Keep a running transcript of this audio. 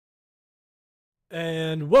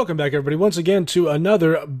And welcome back, everybody, once again to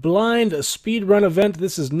another blind speedrun event.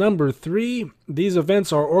 This is number 3. These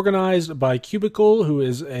events are organized by Cubicle, who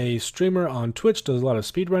is a streamer on Twitch, does a lot of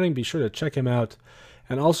speedrunning. Be sure to check him out.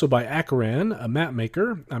 And also by Acaran, a map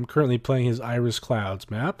maker. I'm currently playing his Iris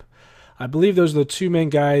Clouds map. I believe those are the two main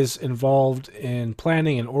guys involved in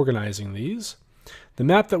planning and organizing these. The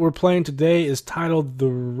map that we're playing today is titled The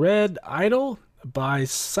Red Idole by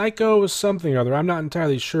Psycho something or other. I'm not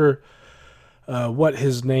entirely sure what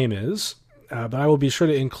his name is, but I will be sure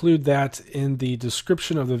to include that in the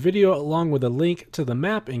description of the video along with a link to the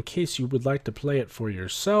map in case you would like to play it for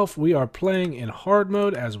yourself. We are playing in hard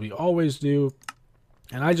mode as we always do,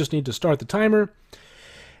 and I just need to start the timer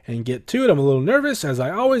and get to it. I'm a little nervous, as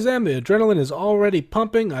I always am. The adrenaline is already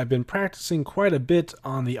pumping. I've been practicing quite a bit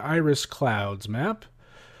on the Iris Clouds map,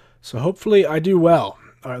 so hopefully I do well.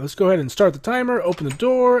 Alright, let's go ahead and start the timer, open the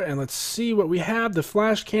door, and let's see what we have. The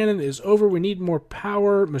flash cannon is over. We need more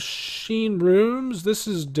power machine rooms. This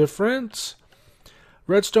is different.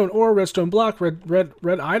 Redstone ore, redstone block, red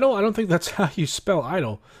idol? I don't think that's how you spell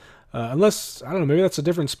idol. Unless, I don't know, maybe that's a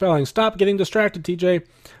different spelling. Stop getting distracted, TJ.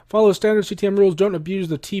 Follow standard CTM rules. Don't abuse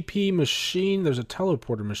the TP machine. There's a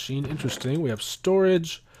teleporter machine. Interesting. We have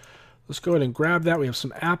storage. Let's go ahead and grab that. We have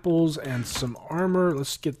some apples and some armor.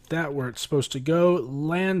 Let's get that where it's supposed to go.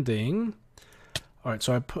 Landing. Alright,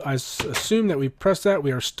 so I assume that we press that.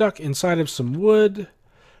 We are stuck inside of some wood.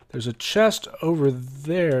 There's a chest over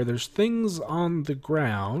there. There's things on the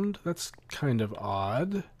ground. That's kind of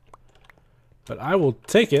odd. But I will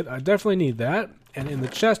take it. I definitely need that. And in the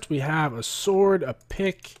chest we have a sword, a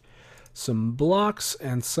pick, some blocks,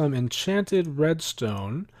 and some enchanted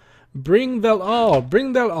redstone. Bring thou all,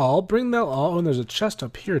 bring thou all, bring thou all. Oh, and there's a chest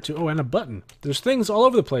up here too. Oh, and a button. There's things all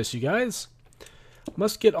over the place, you guys.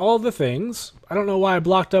 Must get all the things. I don't know why I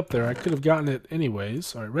blocked up there. I could have gotten it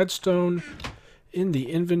anyways. Alright, redstone in the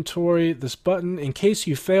inventory. This button, in case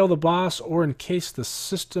you fail the boss or in case the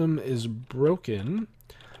system is broken.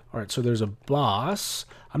 Alright, so there's a boss.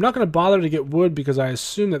 I'm not going to bother to get wood because I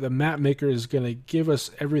assume that the map maker is going to give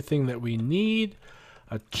us everything that we need.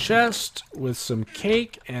 A chest with some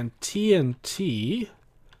cake and TNT.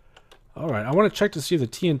 Alright, I want to check to see if the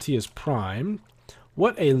TNT is primed.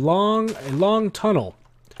 What a long tunnel.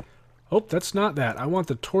 Oh, that's not that. I want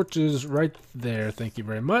the torches right there. Thank you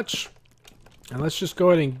very much. And let's just go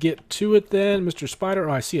ahead and get to it then, Mr. Spider.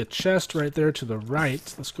 Oh, I see a chest right there to the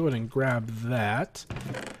right. Let's go ahead and grab that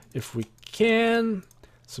if we can.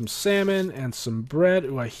 Some salmon and some bread.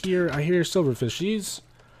 Oh, I hear silverfishies.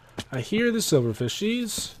 I hear the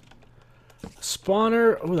silverfishies.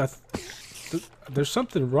 Spawner. Oh, there's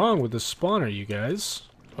something wrong with the spawner, you guys.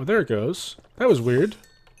 Oh, there it goes. That was weird.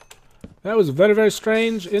 That was very, very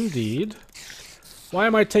strange indeed. Why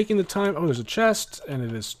am I taking the time? Oh, there's a chest, and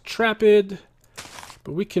it is trapped.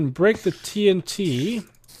 But we can break the TNT.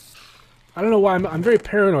 I don't know why. I'm very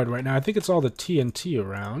paranoid right now. I think it's all the TNT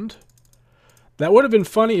around. That would have been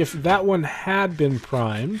funny if that one had been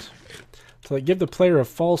primed. To like give the player a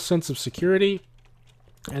false sense of security,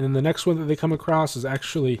 and then the next one that they come across is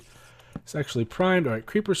actually primed. All right,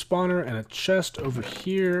 creeper spawner and a chest over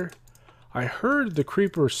here. I heard the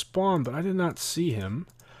creeper spawn, but I did not see him.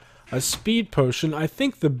 A speed potion. I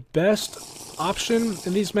think the best option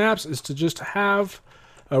in these maps is to just have,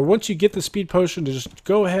 once you get the speed potion, to just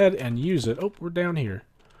go ahead and use it. Oh, we're down here.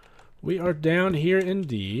 We are down here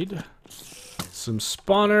indeed. Some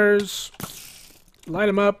spawners. Light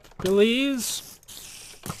them up, please.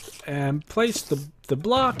 And place the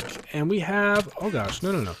block. And we have... Oh, gosh.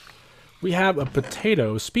 No. We have a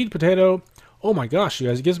potato. Speed potato. Oh, my gosh, you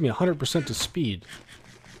guys. It gives me 100% to speed.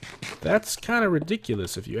 That's kind of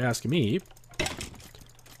ridiculous, if you ask me.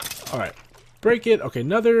 Alright. Break it. Okay,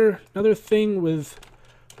 another thing with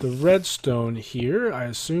the redstone here, I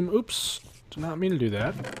assume. Oops. Did not mean to do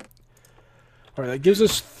that. Alright, that gives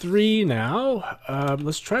us 3 now.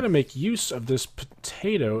 Let's try to make use of this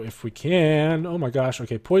potato if we can. Oh my gosh,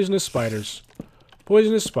 okay, poisonous spiders.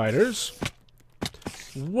 Poisonous spiders.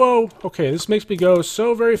 Whoa, okay, this makes me go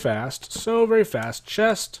so very fast. So very fast.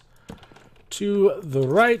 Chest to the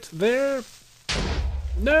right there.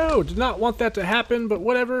 No, did not want that to happen, but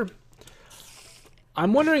whatever.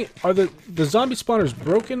 I'm wondering, are the zombie spawners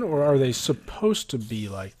broken, or are they supposed to be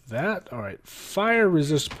like that? Alright, fire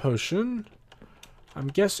resist potion. I'm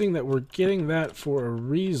guessing that we're getting that for a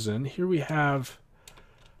reason. Here we have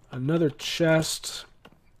another chest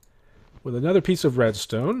with another piece of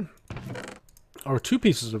redstone. Or 2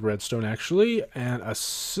 pieces of redstone, actually. And a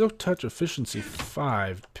Silk Touch Efficiency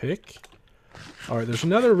 5 pick. Alright, there's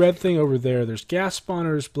another red thing over there. There's gas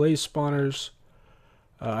spawners, blaze spawners.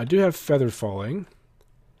 I do have feather falling.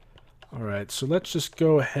 Alright, so let's just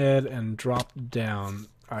go ahead and drop down,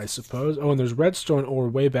 I suppose. Oh, and there's redstone ore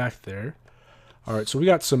way back there. Alright, so we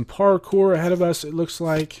got some parkour ahead of us, it looks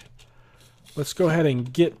like. Let's go ahead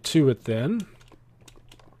and get to it then.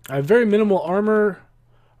 I have very minimal armor.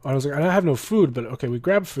 Oh, I was like, I have no food, but okay, we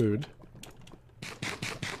grab food.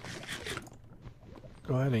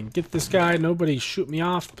 Go ahead and get this guy. Nobody shoot me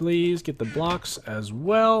off, please. Get the blocks as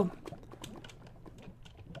well.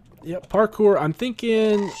 Yep, parkour. I'm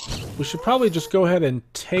thinking we should probably just go ahead and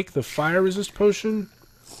take the fire resist potion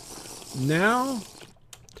now.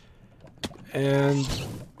 And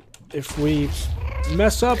if we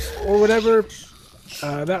mess up or whatever,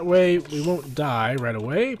 that way we won't die right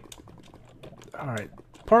away. Alright,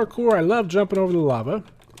 parkour. I love jumping over the lava.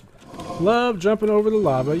 Love jumping over the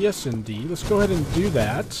lava. Yes, indeed. Let's go ahead and do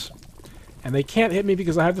that. And they can't hit me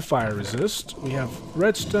because I have the fire resist. We have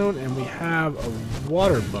redstone and we have a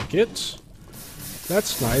water bucket.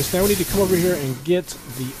 That's nice. Now we need to come over here and get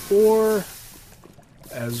the ore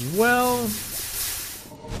as well.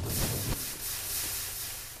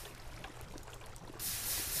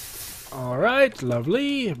 Alright,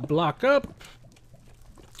 lovely. Block up.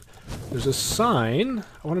 There's a sign.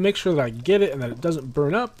 I want to make sure that I get it and that it doesn't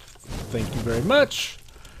burn up. Thank you very much.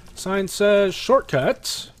 Sign says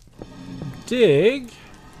shortcut. Dig.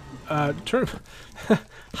 Turn.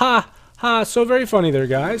 Ha! Ha! So very funny there,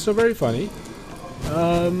 guys. So very funny.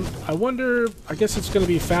 I wonder... I guess it's going to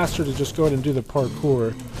be faster to just go ahead and do the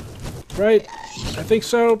parkour. Right? I think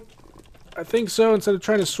so. I think so. Instead of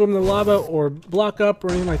trying to swim in the lava or block up or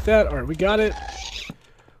anything like that. Alright, we got it.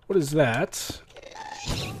 What is that?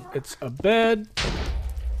 It's a bed.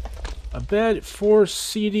 A bed for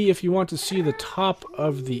CD if you want to see the top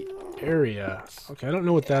of the area. Okay, I don't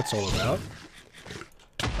know what that's all about.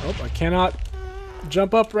 Oh, I cannot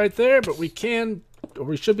jump up right there, but we can, or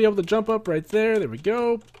we should be able to jump up right there. There we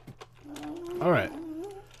go. Alright.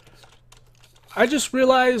 I just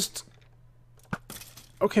realized...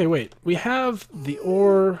 Okay, wait. We have the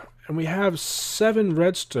ore, and we have 7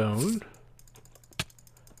 redstone.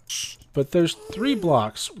 But there's 3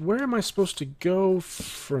 blocks. Where am I supposed to go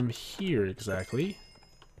from here exactly?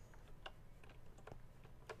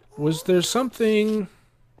 Was there something...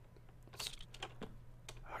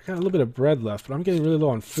 I got a little bit of bread left, but I'm getting really low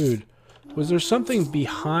on food. Was there something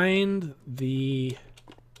behind the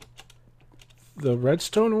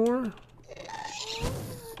redstone ore?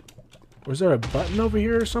 Was there a button over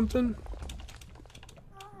here or something?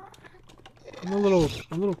 I'm a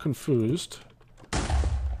little confused.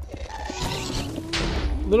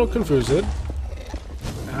 Little confused.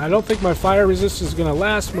 I don't think my fire resist is going to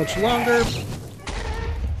last much longer.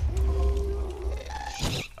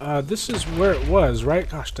 This is where it was, right?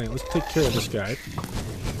 Gosh dang it, let's take care of this guy.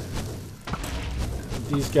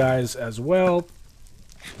 These guys as well.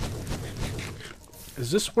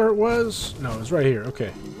 Is this where it was? No, it was right here.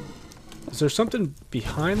 Okay. Is there something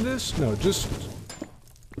behind this? No, just...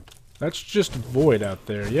 That's just void out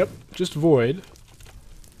there. Yep, just void.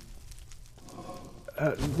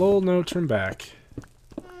 Lol, no, turn back.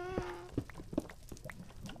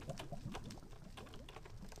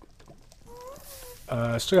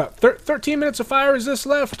 Still got 13 minutes of fire resist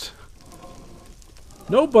left.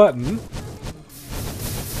 No button.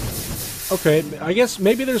 Okay, I guess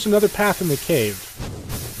maybe there's another path in the cave.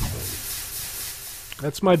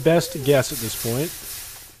 That's my best guess at this point.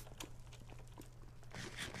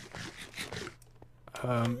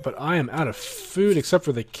 But I am out of food except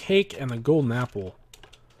for the cake and the golden apple.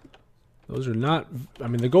 Those are not... I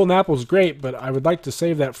mean, the golden apple is great, but I would like to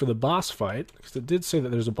save that for the boss fight. Because it did say that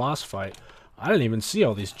there's a boss fight. I didn't even see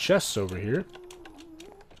all these chests over here.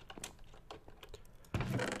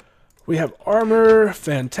 We have armor.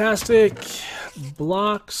 Fantastic.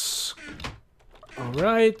 Blocks.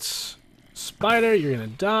 Alright. Spider, you're gonna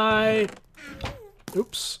die.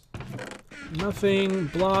 Oops. Nothing.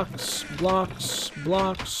 Blocks. Blocks.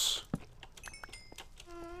 Blocks.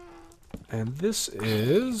 And this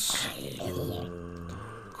is...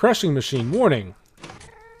 Crushing machine. Warning.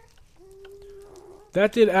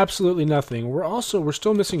 That did absolutely nothing. We're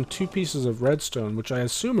still missing 2 pieces of redstone, which I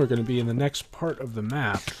assume are going to be in the next part of the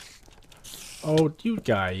map. Oh, you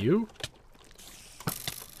guy, you.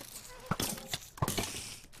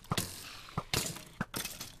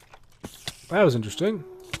 That was interesting.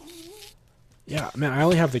 Yeah, man, I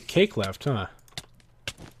only have the cake left, huh?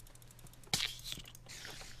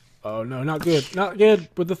 Oh, no, not good. Not good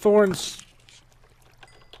with the thorns.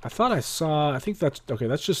 I thought I saw... I think that's... Okay,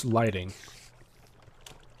 that's just lighting.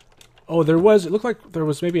 Oh, there was... It looked like there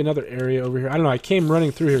was maybe another area over here. I don't know. I came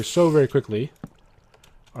running through here so very quickly.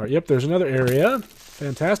 Alright, yep, there's another area.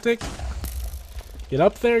 Fantastic. Get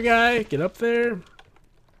up there, guy. Get up there.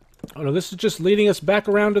 Oh no, this is just leading us back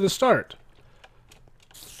around to the start.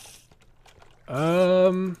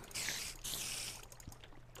 And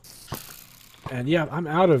yeah, I'm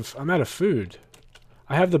out of food.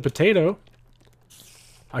 I have the potato.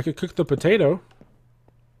 I could cook the potato.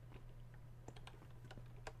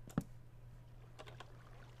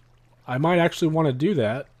 I might actually want to do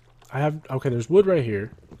that. Okay, there's wood right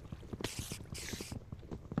here.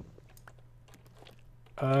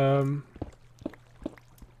 Oh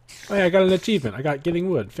yeah, I got an achievement. I got getting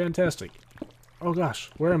wood. Fantastic. Oh gosh,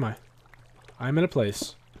 where am I? I'm in a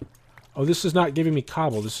place. Oh, this is not giving me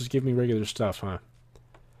cobble. This is giving me regular stuff, huh?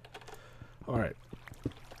 Alright.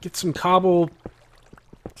 Get some cobble.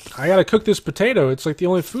 I gotta cook this potato. It's like the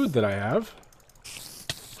only food that I have.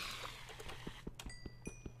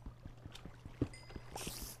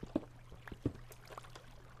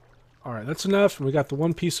 Alright, that's enough. And we got the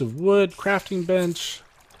one piece of wood. Crafting bench.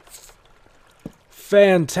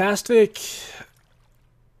 Fantastic.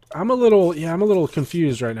 I'm a little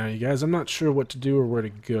confused right now, you guys. I'm not sure what to do or where to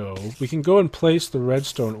go. We can go and place the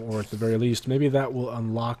redstone ore at the very least. Maybe that will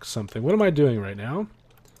unlock something. What am I doing right now?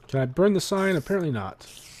 Can I burn the sign? Apparently not.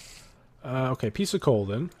 Okay, piece of coal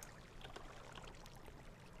then.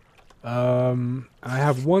 I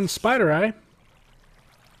have one spider eye.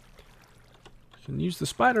 I can use the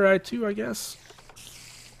spider eye too, I guess.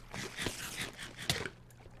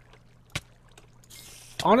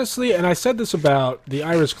 Honestly, and I said this about the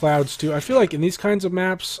Iris Clouds too, I feel like in these kinds of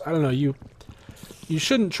maps, I don't know, you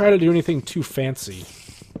shouldn't try to do anything too fancy.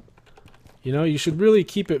 You know, you should really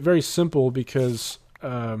keep it very simple because,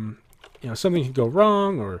 you know, something can go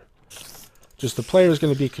wrong, or just the player is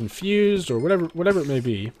going to be confused, or whatever it may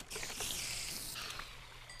be.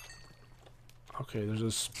 Okay, there's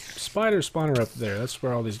a spider spawner up there. That's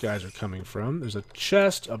where all these guys are coming from. There's a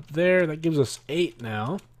chest up there. That gives us 8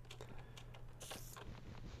 now.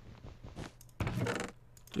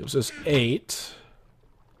 Gives us 8.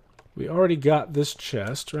 We already got this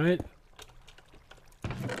chest, right?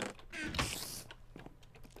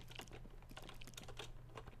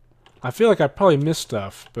 I feel like I probably missed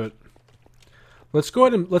stuff, but let's go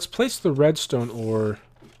ahead and let's place the redstone ore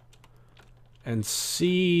and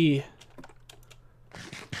see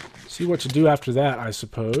what to do after that, I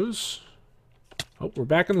suppose. Oh, we're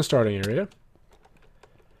back in the starting area.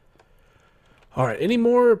 Alright, any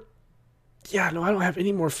more? Yeah, no, I don't have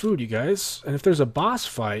any more food, you guys. And if there's a boss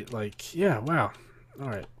fight, like, yeah, wow.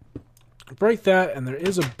 Alright. Break that, and there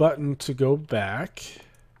is a button to go back.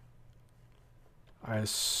 I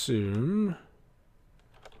assume.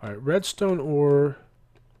 Alright, redstone ore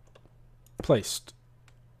placed.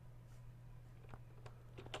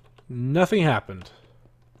 Nothing happened.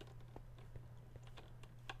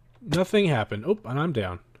 Nothing happened. Oh, and I'm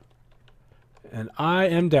down. And I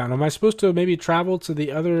am down. Am I supposed to maybe travel to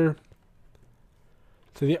the other...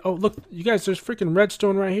 Oh, look, you guys, there's freaking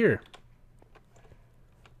redstone right here.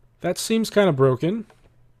 That seems kind of broken.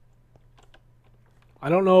 I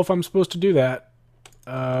don't know if I'm supposed to do that.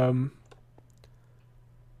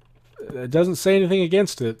 It doesn't say anything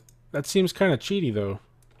against it. That seems kind of cheaty, though.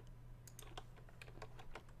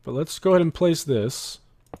 But let's go ahead and place this.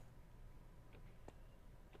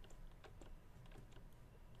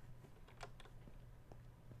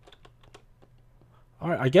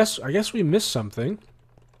 Alright, I guess we missed something.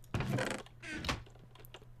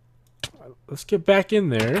 Let's get back in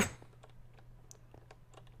there.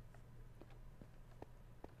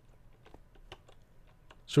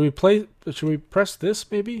 Should we press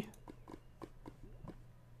this maybe?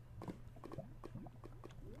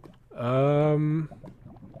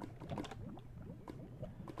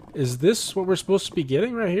 Is this what we're supposed to be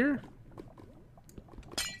getting right here?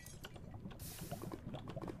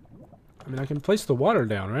 I mean, I can place the water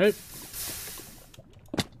down, right?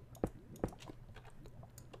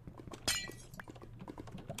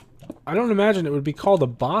 I don't imagine it would be called a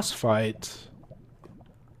boss fight.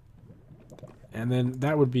 And then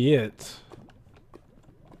that would be it.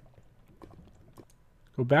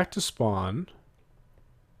 Go back to spawn.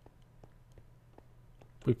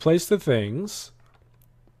 We place the things.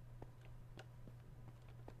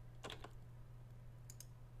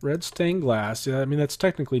 Red stained glass. Yeah, I mean, that's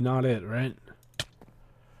technically not it, right?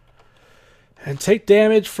 And take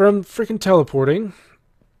damage from freaking teleporting.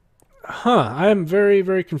 Huh, I am very,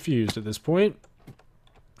 very confused at this point.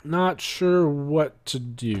 Not sure what to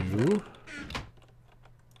do.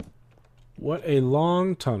 What a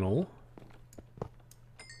long tunnel.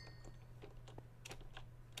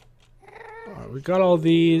 Alright, we got all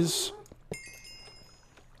these.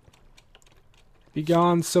 Be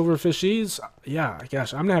gone, silver fishies. Yeah,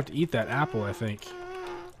 gosh, I'm gonna have to eat that apple, I think.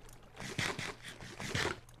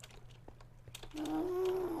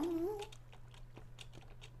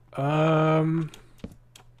 Um...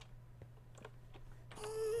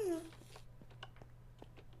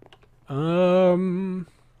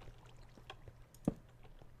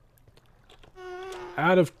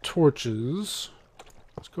 Out of torches.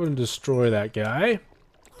 Let's go ahead and destroy that guy.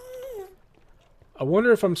 I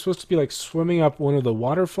wonder if I'm supposed to be like swimming up one of the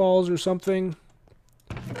waterfalls or something.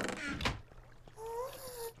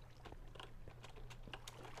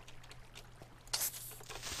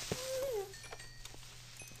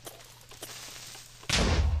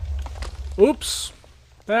 Oops.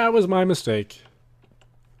 That was my mistake.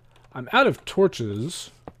 I'm out of torches.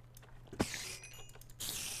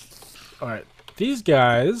 Alright. These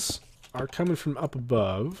guys are coming from up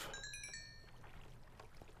above.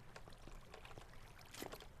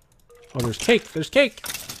 Oh, there's cake. There's cake.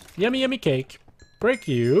 Yummy, yummy cake. Break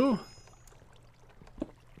you.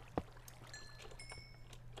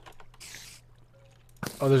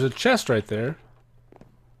 Oh, there's a chest right there.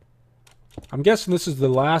 I'm guessing this is the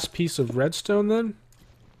last piece of redstone then?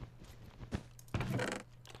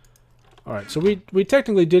 Alright, so we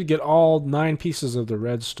technically did get all 9 pieces of the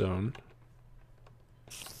redstone.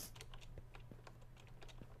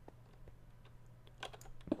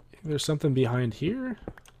 There's something behind here.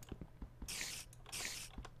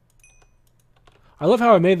 I love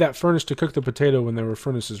how I made that furnace to cook the potato when there were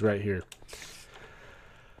furnaces right here.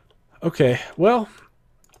 Okay, well...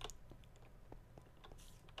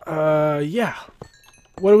 yeah.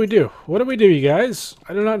 What do we do? What do we do, you guys?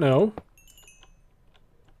 I do not know.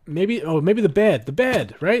 Maybe, oh, maybe the bed. The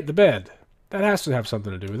bed, right? The bed. That has to have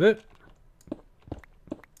something to do with it.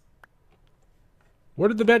 Where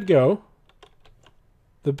did the bed go?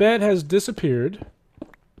 The bed has disappeared.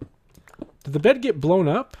 Did the bed get blown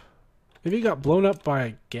up? Maybe it got blown up by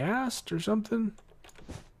a gas or something?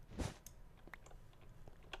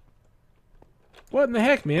 What in the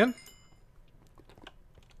heck, man?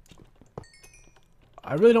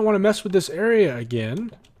 I really don't want to mess with this area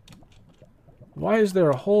again. Why is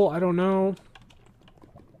there a hole? I don't know.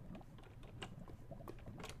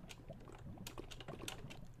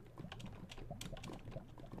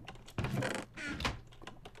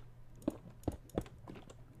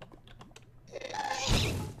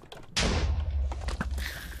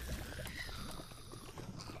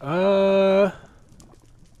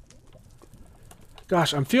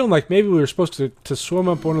 Gosh, I'm feeling like maybe we were supposed to swim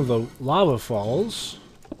up one of the lava falls.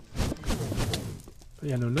 But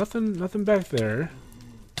yeah, no, nothing back there.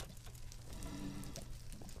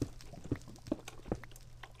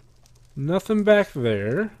 Nothing back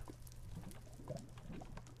there.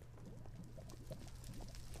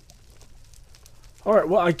 Alright,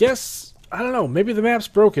 well, I guess, I don't know, maybe the map's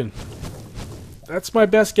broken. That's my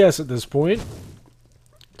best guess at this point.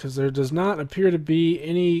 Because there does not appear to be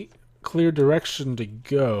any clear direction to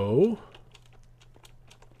go.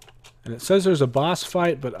 And it says there's a boss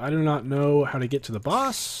fight, but I do not know how to get to the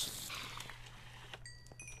boss.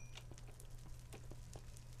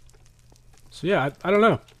 So yeah, I don't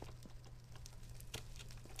know.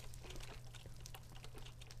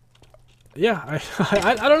 Yeah,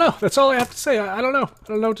 I don't know. That's all I have to say. I don't know. I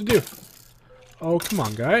don't know what to do. Oh, come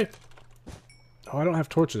on, guy. Oh, I don't have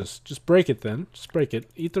torches. Just break it then. Just break it.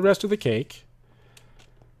 Eat the rest of the cake.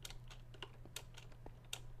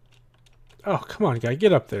 Oh, come on, guy.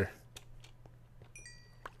 Get up there.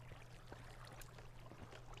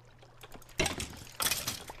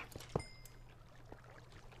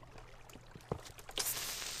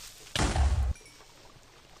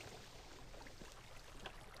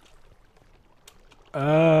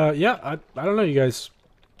 Yeah, I don't know, you guys.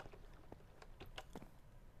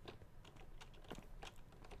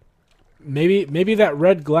 Maybe that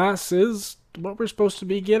red glass is what we're supposed to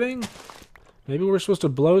be getting? Maybe we're supposed to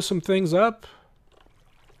blow some things up?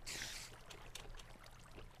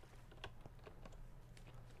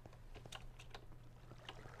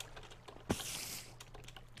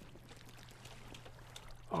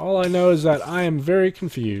 All I know is that I am very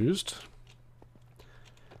confused.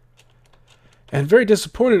 And very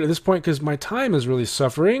disappointed at this point because my time is really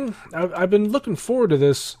suffering. I've been looking forward to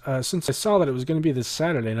this since I saw that it was going to be this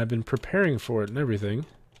Saturday, and I've been preparing for it and everything.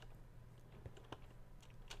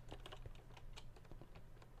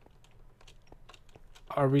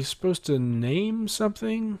 Are we supposed to name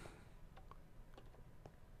something?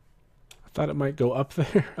 I thought it might go up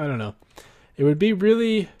there. I don't know. It would be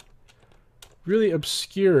really, really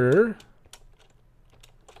obscure.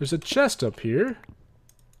 There's a chest up here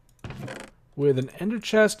with an ender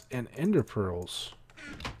chest and ender pearls.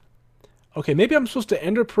 Okay, maybe I'm supposed to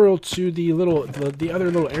ender pearl to the little, the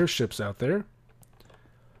other little airships out there.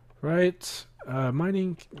 Right.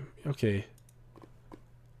 Mining. Okay.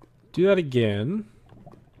 Do that again.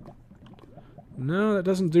 No, that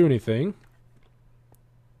doesn't do anything.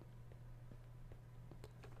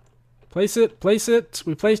 Place it, place it.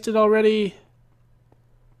 We placed it already.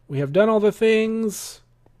 We have done all the things.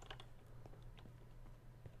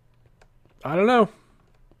 I don't know.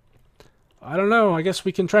 I don't know. I guess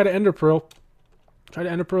we can try to Ender Pearl. Try to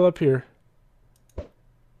Ender Pearl up here.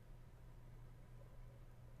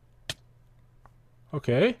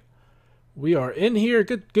 Okay. We are in here.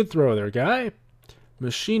 Good throw there, guy.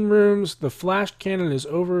 Machine rooms. The flash cannon is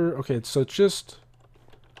over. Okay, so it's just...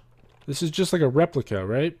 This is just like a replica,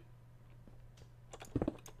 right?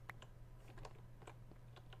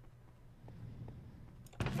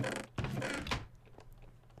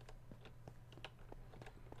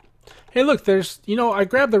 Hey, look, there's, you know, I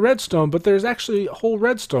grabbed the redstone, but there's actually whole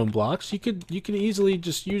redstone blocks. You could easily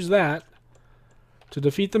just use that to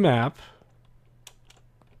defeat the map.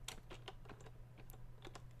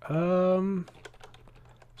 Let's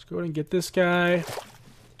go ahead and get this guy.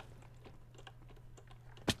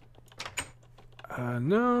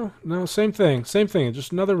 No, same thing,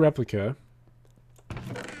 just another replica.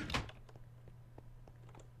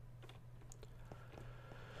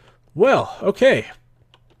 Well, okay.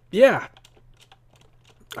 Yeah.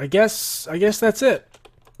 I guess that's it.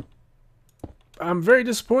 I'm very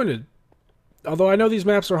disappointed. Although I know these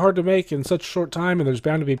maps are hard to make in such a short time and there's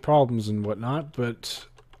bound to be problems and whatnot, but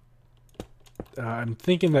I'm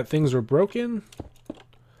thinking that things are broken.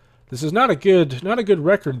 This is not a good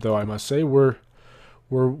record though, I must say. We're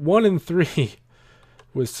 1 in 3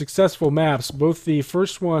 with successful maps. Both the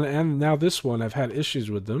first one and now this one I've had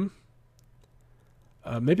issues with them.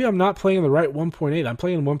 Maybe I'm not playing the right 1.8. I'm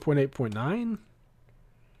playing 1.8.9.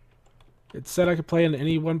 It said I could play in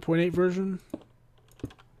any 1.8 version.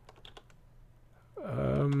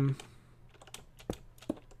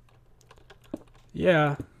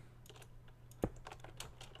 Yeah.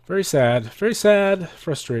 Very sad. Very sad.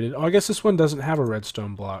 Frustrated. Oh, I guess this one doesn't have a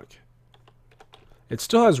redstone block. It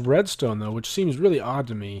still has redstone, though, which seems really odd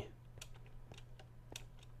to me.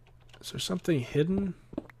 Is there something hidden?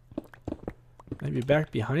 Maybe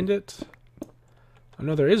back behind it? I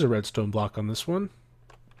know there is a redstone block on this one.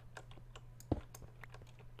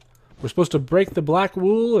 We're supposed to break the black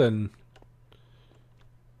wool and...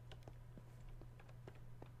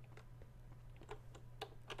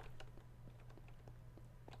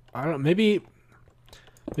 I don't know, maybe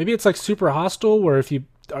it's like super hostile where if you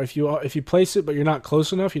place it but you're not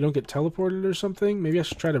close enough, you don't get teleported or something. Maybe I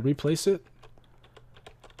should try to replace it.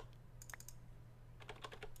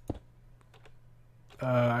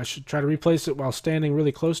 I should try to replace it while standing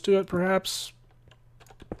really close to it, perhaps.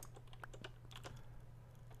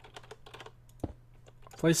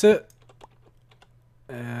 Place it.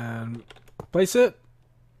 And place it.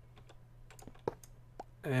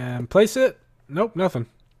 And place it. Nope, nothing.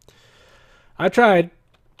 I tried.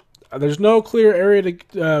 There's no clear area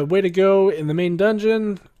to way to go in the main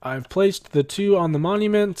dungeon. I've placed the 2 on the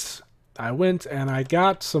monument. I went and I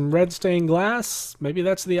got some red stained glass. Maybe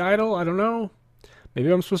that's the idol. I don't know. Maybe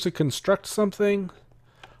I'm supposed to construct something.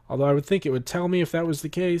 Although I would think it would tell me if that was the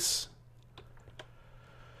case.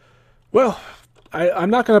 Well, I'm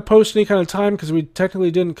not going to post any kind of time because we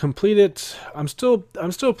technically didn't complete it. I'm still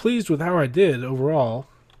pleased with how I did overall.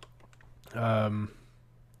 I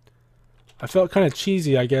felt kind of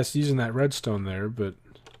cheesy, I guess, using that redstone there, but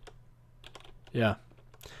yeah.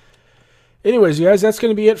 Anyways, you guys, that's going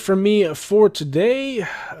to be it from me for today.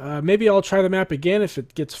 Maybe I'll try the map again if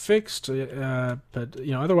it gets fixed. But,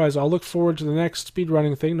 you know, otherwise I'll look forward to the next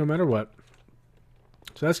speedrunning thing no matter what.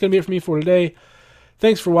 So that's going to be it for me for today.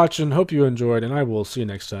 Thanks for watching. Hope you enjoyed, and I will see you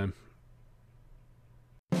next time.